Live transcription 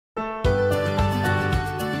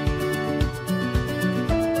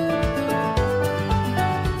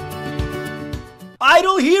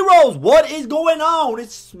Idle Heroes. What is going on?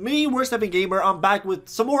 It's me, Worst Epic Gamer. I'm back with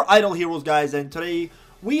some more Idle Heroes, guys, and today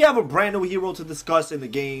we have a brand new hero to discuss in the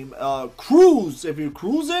game. Kroos. If you're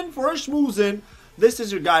cruising for a schmoozing, this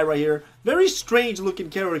is your guy right here. Very strange looking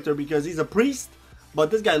character because he's a priest, but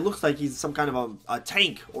this guy looks like he's some kind of a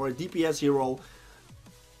tank or a DPS hero.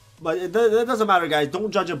 But that doesn't matter, guys. Don't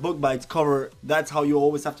judge a book by its cover. That's how you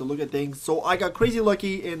always have to look at things. So I got crazy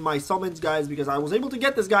lucky in my summons, guys, because I was able to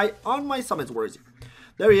get this guy on my summons. Where is he?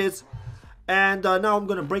 There he is. And now I'm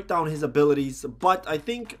going to break down his abilities. But I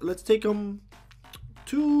think let's take him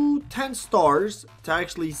to 10 stars to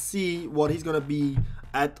actually see what he's going to be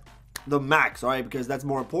at the max. Alright, because that's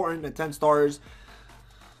more important than 10 stars.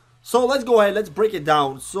 So let's go ahead, let's break it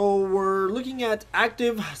down. So we're looking at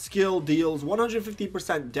active skill deals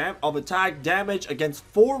 150% of attack damage against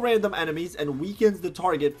 4 random enemies and weakens the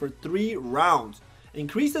target for 3 rounds.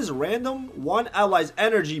 Increases random 1 ally's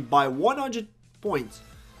energy by 100 points.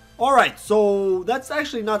 Alright, so that's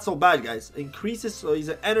actually not so bad, guys. Increases, so he's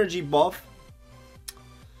an energy buff.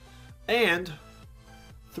 And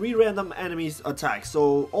 3 random enemies attack.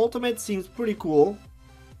 So ultimate seems pretty cool.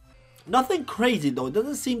 Nothing crazy though, it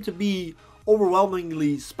doesn't seem to be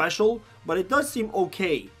overwhelmingly special, but it does seem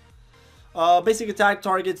okay. Basic attack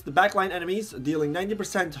targets the backline enemies, dealing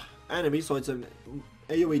 90% enemies, so it's an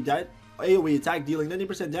AoE attack dealing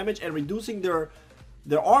 90% damage and reducing their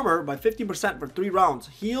armor by 50% for 3 rounds.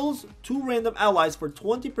 Heals 2 random allies for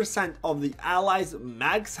 20% of the allies'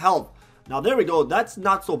 max health. Now there we go, that's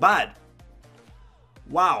not so bad.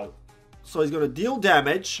 Wow. So he's gonna deal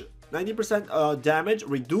damage, 90% damage,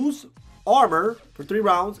 reduce armor for 3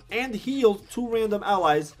 rounds, and heal 2 random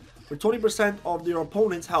allies for 20% of their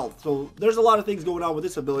opponent's health. So there's a lot of things going on with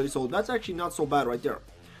this ability, so that's actually not so bad right there.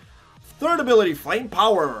 Third ability, Flame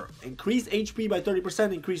Power. Increase HP by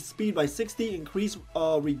 30%, increase speed by 60%, increase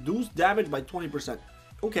reduce damage by 20%.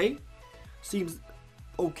 Okay, seems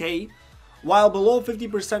okay. While below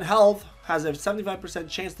 50% health, has a 75%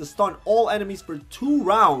 chance to stun all enemies for 2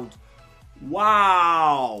 rounds.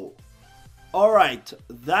 Wow. Alright,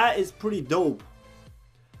 that is pretty dope.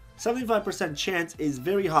 75% chance is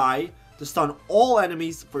very high to stun all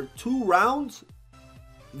enemies for 2 rounds.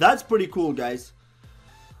 That's pretty cool, guys.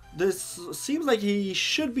 This seems like he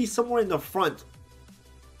should be somewhere in the front.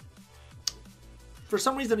 For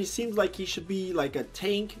some reason, he seems like he should be like a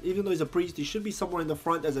tank. Even though he's a priest, he should be somewhere in the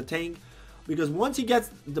front as a tank. Because once he gets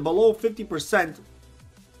below 50%,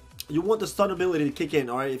 you want the stun ability to kick in,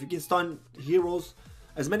 alright? If you can stun heroes,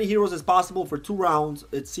 as many heroes as possible for 2 rounds,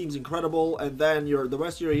 it seems incredible. And then the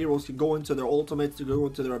rest of your heroes can go into their ultimates, to go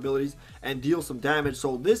into their abilities, and deal some damage.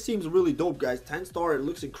 So this seems really dope, guys. 10 star, it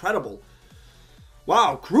looks incredible.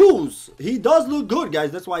 Wow, Kroos, he does look good,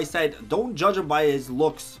 guys. That's why I said don't judge him by his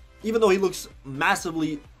looks. Even though he looks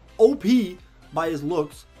massively OP by his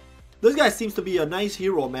looks, this guy seems to be a nice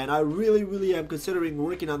hero, man. I really am considering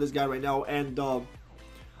working on this guy right now, and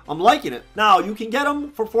I'm liking it. Now, you can get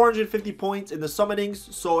him for 450 points in the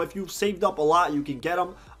summonings, so if you've saved up a lot, you can get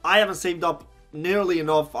him. I haven't saved up nearly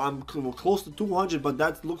enough. I'm close to 200, but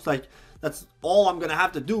that looks like that's all I'm going to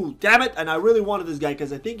have to do. Damn it, and I really wanted this guy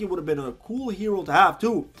because I think he would have been a cool hero to have,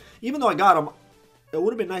 too. Even though I got him, it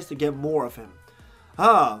would have been nice to get more of him.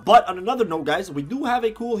 But on another note, guys, we do have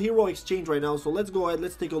a cool hero exchange right now, so let's go ahead,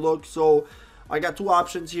 let's take a look. So I got 2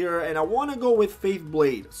 options here, and I want to go with Faith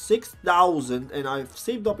Blade, 6,000, and I've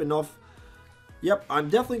saved up enough. Yep, I'm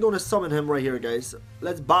definitely going to summon him right here, guys.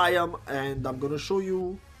 Let's buy him, and I'm going to show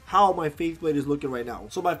you how my Faith Blade is looking right now.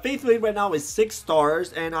 So my Faith Blade right now is 6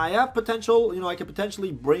 stars, and I have potential, you know, I can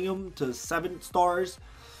potentially bring him to 7 stars.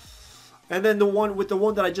 And then the one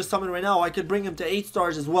that I just summoned right now, I could bring him to 8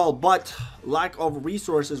 stars as well. But lack of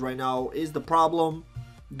resources right now is the problem.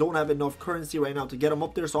 Don't have enough currency right now to get him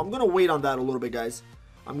up there. So I'm going to wait on that a little bit, guys.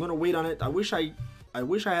 I'm going to wait on it. I wish I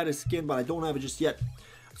had a skin, but I don't have it just yet.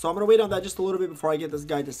 So I'm going to wait on that just a little bit before I get this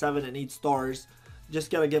guy to 7 and 8 stars. Just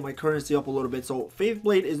gotta get my currency up a little bit. So Faith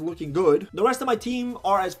Blade is looking good. The rest of my team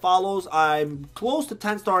are as follows. I'm close to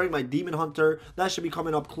 10 starring my Demon Hunter. That should be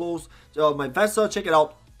coming up close. My Vesa, check it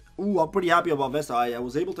out. Ooh, I'm pretty happy about Vesa. I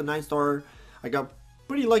was able to 9 star. I got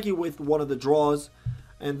pretty lucky with one of the draws.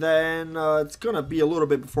 And then it's gonna be a little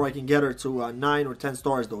bit before I can get her to 9 or 10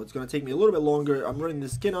 stars though. It's gonna take me a little bit longer. I'm running the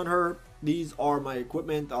skin on her. These are my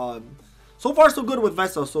equipment. So far so good with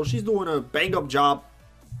Vesa. So she's doing a bang up job.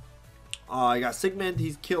 I got Sigmund.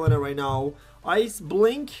 He's killing it right now. Ice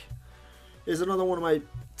Blink is another one of my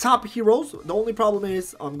top heroes. The only problem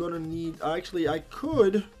is I'm gonna need, actually I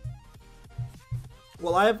could,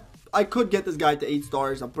 well I could get this guy to 8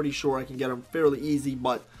 stars. I'm pretty sure I can get him fairly easy,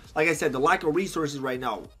 but like I said, the lack of resources right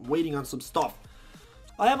now, waiting on some stuff.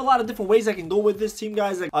 I have a lot of different ways I can go with this team,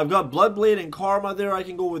 guys. Like, I've got Bloodblade and Karma there. I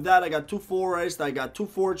can go with that. I got 2 Forests. I got 2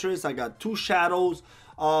 Fortress. I got 2 Shadows.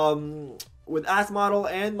 With Ass Model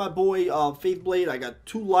and my boy Faithblade, I got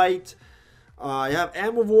 2 Light. I have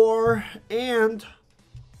Amivore, and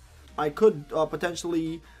I could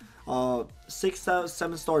potentially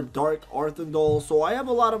 7-star Dark Arthendal. So I have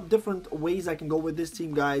a lot of different ways I can go with this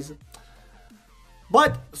team, guys.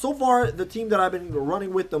 But so far, the team that I've been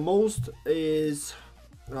running with the most is...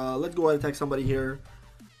 let's go ahead and attack somebody here.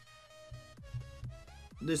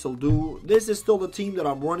 This'll do. This is still the team that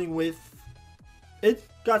I'm running with. It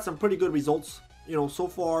got some pretty good results, you know, so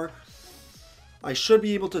far. I should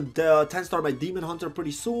be able to 10-star my Demon Hunter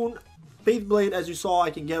pretty soon. Faithblade, as you saw,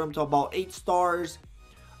 I can get him to about 8 stars.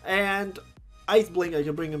 And Ice Blink, I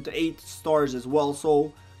can bring him to 8 stars as well.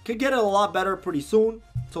 So, could get it a lot better pretty soon.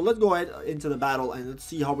 So, let's go ahead into the battle and let's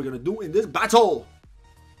see how we're going to do in this battle.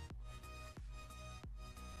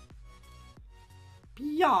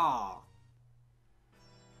 Yeah.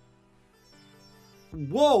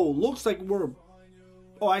 Whoa, looks like we're...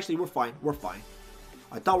 Oh, actually, we're fine. We're fine.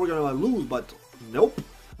 I thought we were going to lose, but nope.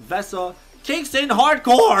 Vesa kicks in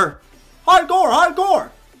hardcore. Hardcore, hardcore.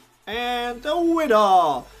 And the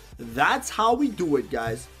winner. That's how we do it,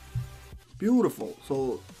 guys. Beautiful.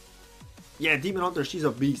 So, yeah, Demon Hunter, she's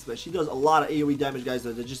a beast, man. She does a lot of AoE damage, guys.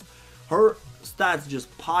 That just... Her stats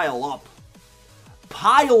just pile up.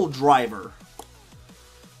 Pile driver.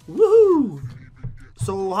 Woohoo!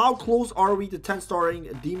 So how close are we to 10-starring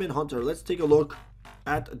Demon Hunter? Let's take a look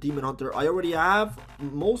at Demon Hunter. I already have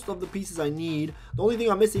most of the pieces I need. The only thing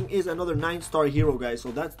I'm missing is another 9-star hero, guys.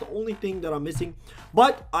 So that's the only thing that I'm missing.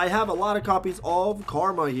 But I have a lot of copies of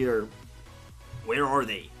Karma here. Where are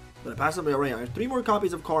they? Did I pass them already? I have 3 more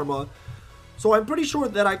copies of Karma. So I'm pretty sure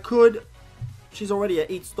that I could... She's already at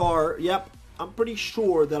 8-star. Yep. I'm pretty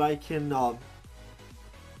sure that I can... well,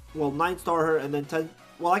 9-star her and then 10...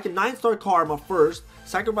 Well, I can 9-star Karma first,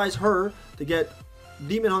 sacrifice her to get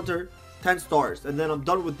Demon Hunter 10 stars, and then I'm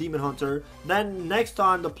done with Demon Hunter. Then next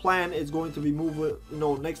time the plan is going to be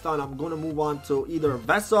next time I'm going to move on to either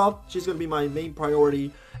Vesa, she's going to be my main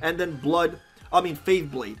priority, and then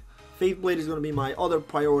Faithblade. Faithblade is going to be my other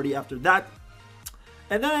priority after that.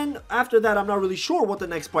 And then after that, I'm not really sure what the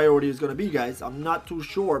next priority is going to be, guys. I'm not too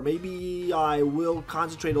sure. Maybe I will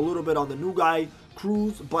concentrate a little bit on the new guy,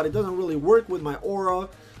 Kroos, but it doesn't really work with my aura.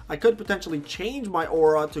 I could potentially change my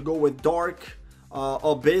aura to go with Dark,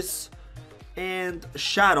 Abyss, and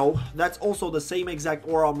Shadow. That's also the same exact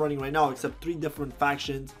aura I'm running right now, except 3 different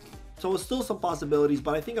factions. So it's still some possibilities,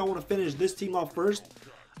 but I think I want to finish this team off first.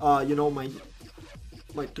 You know, my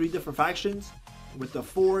 3 different factions with the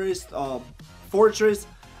Forest, Fortress,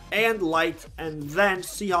 and Light, and then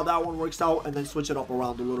see how that one works out, and then switch it up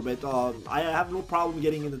around a little bit. I have no problem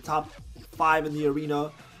getting in the top 5 in the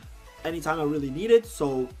arena anytime I really need it.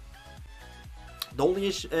 So the only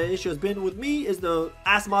issue has been with me is the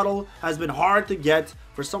Ass Model has been hard to get.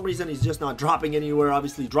 For some reason, he's just not dropping anywhere.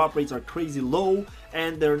 Obviously, drop rates are crazy low,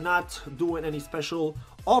 and they're not doing any special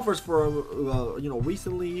offers for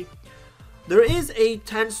recently. There is a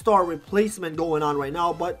 10-star replacement going on right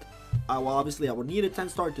now, but well, obviously I would need a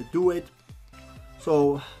 10-star to do it.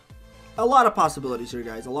 So a lot of possibilities here,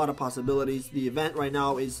 guys. A lot of possibilities. The event right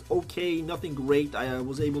now is okay, nothing great. I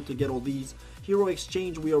was able to get all these. Hero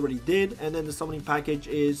exchange we already did, and then the summoning package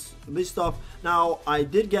is this stuff. Now I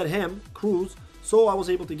did get him, Kroos, so I was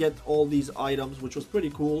able to get all these items, which was pretty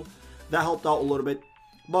cool. That helped out a little bit.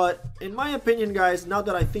 But in my opinion, guys, now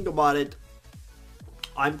that I think about it,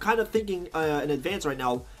 I'm kind of thinking in advance right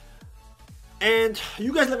now. And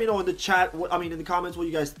you guys let me know in the chat, in the comments, what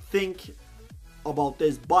you guys think about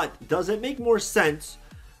this. But does it make more sense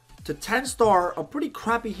to 10-star a pretty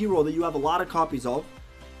crappy hero that you have a lot of copies of,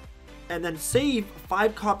 and then save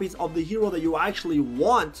 5 copies of the hero that you actually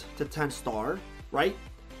want to 10-star, right?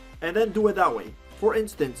 And then do it that way. For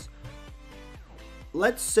instance,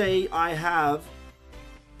 let's say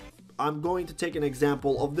I'm going to take an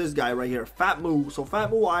example of this guy right here, Fat Moo. So Fat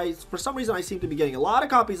Moo, for some reason I seem to be getting a lot of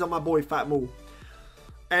copies of my boy Fat Moo.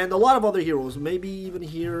 And a lot of other heroes, maybe even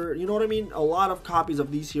here, you know what I mean? A lot of copies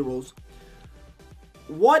of these heroes.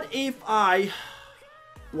 What if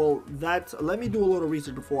let me do a little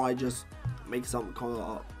research before I just make some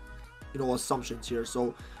assumptions here.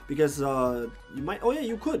 So because you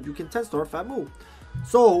can 10-star Fat Moo.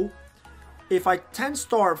 So if I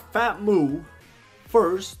 10-star Fat Moo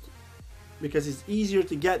first, because it's easier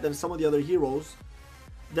to get than some of the other heroes,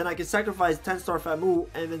 then I can sacrifice 10-star Fat Moo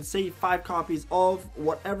and then save 5 copies of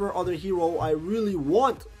whatever other hero I really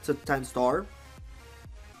want to 10-star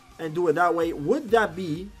and do it that way. Would that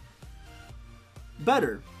be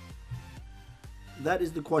better? That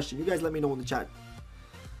is the question. You guys let me know in the chat.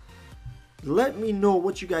 Let me know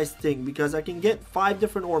what you guys think, because I can get 5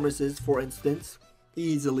 different Ormuses, for instance,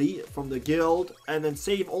 easily from the guild, and then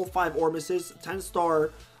save all 5 Ormuses.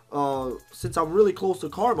 10-star, since I'm really close to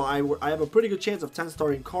Karma, I have a pretty good chance of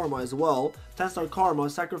 10-star in Karma as well. 10-star Karma,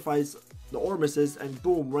 sacrifice the Ormuses, and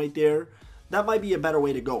boom, right there. That might be a better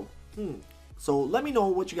way to go. So let me know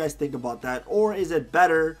what you guys think about that. Or is it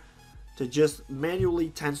better to just manually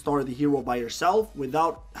 10-star the hero by yourself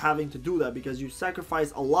without having to do that, because you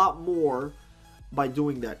sacrifice a lot more by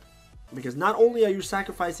doing that? Because not only are you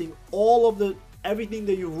sacrificing all of everything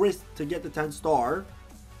that you've risked to get the 10-star,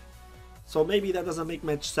 so maybe that doesn't make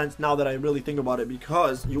much sense now that I really think about it,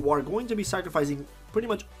 because you are going to be sacrificing pretty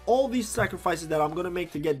much all these sacrifices that I'm going to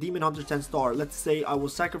make to get Demon Hunter 10-star. Let's say I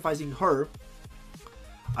was sacrificing her.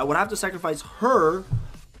 I would have to sacrifice her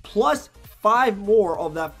plus 5 more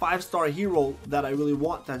of that 5-star hero that I really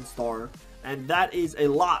want 10-star, and that is a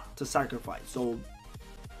lot to sacrifice. So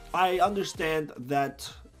I understand that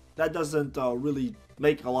that doesn't really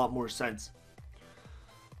make a lot more sense,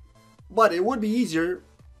 but it would be easier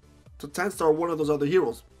to 10-star one of those other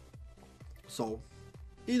heroes. So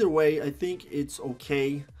either way, I think it's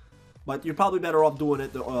okay, but you're probably better off doing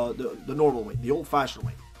it the normal way, the old-fashioned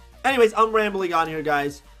way. Anyways, I'm rambling on here,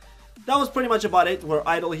 guys. That was pretty much about it. We're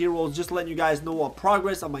idle heroes, just letting you guys know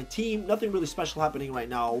progress on my team. Nothing really special happening right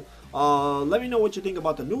now. Let me know what you think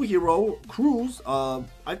about the new hero, Kroos.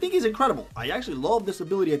 I think he's incredible. I actually love this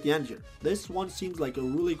ability at the end here. This one seems like a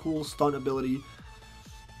really cool stun ability.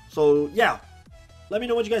 So yeah, let me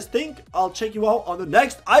know what you guys think. I'll check you out on the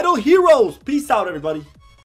next idle heroes. Peace out, everybody.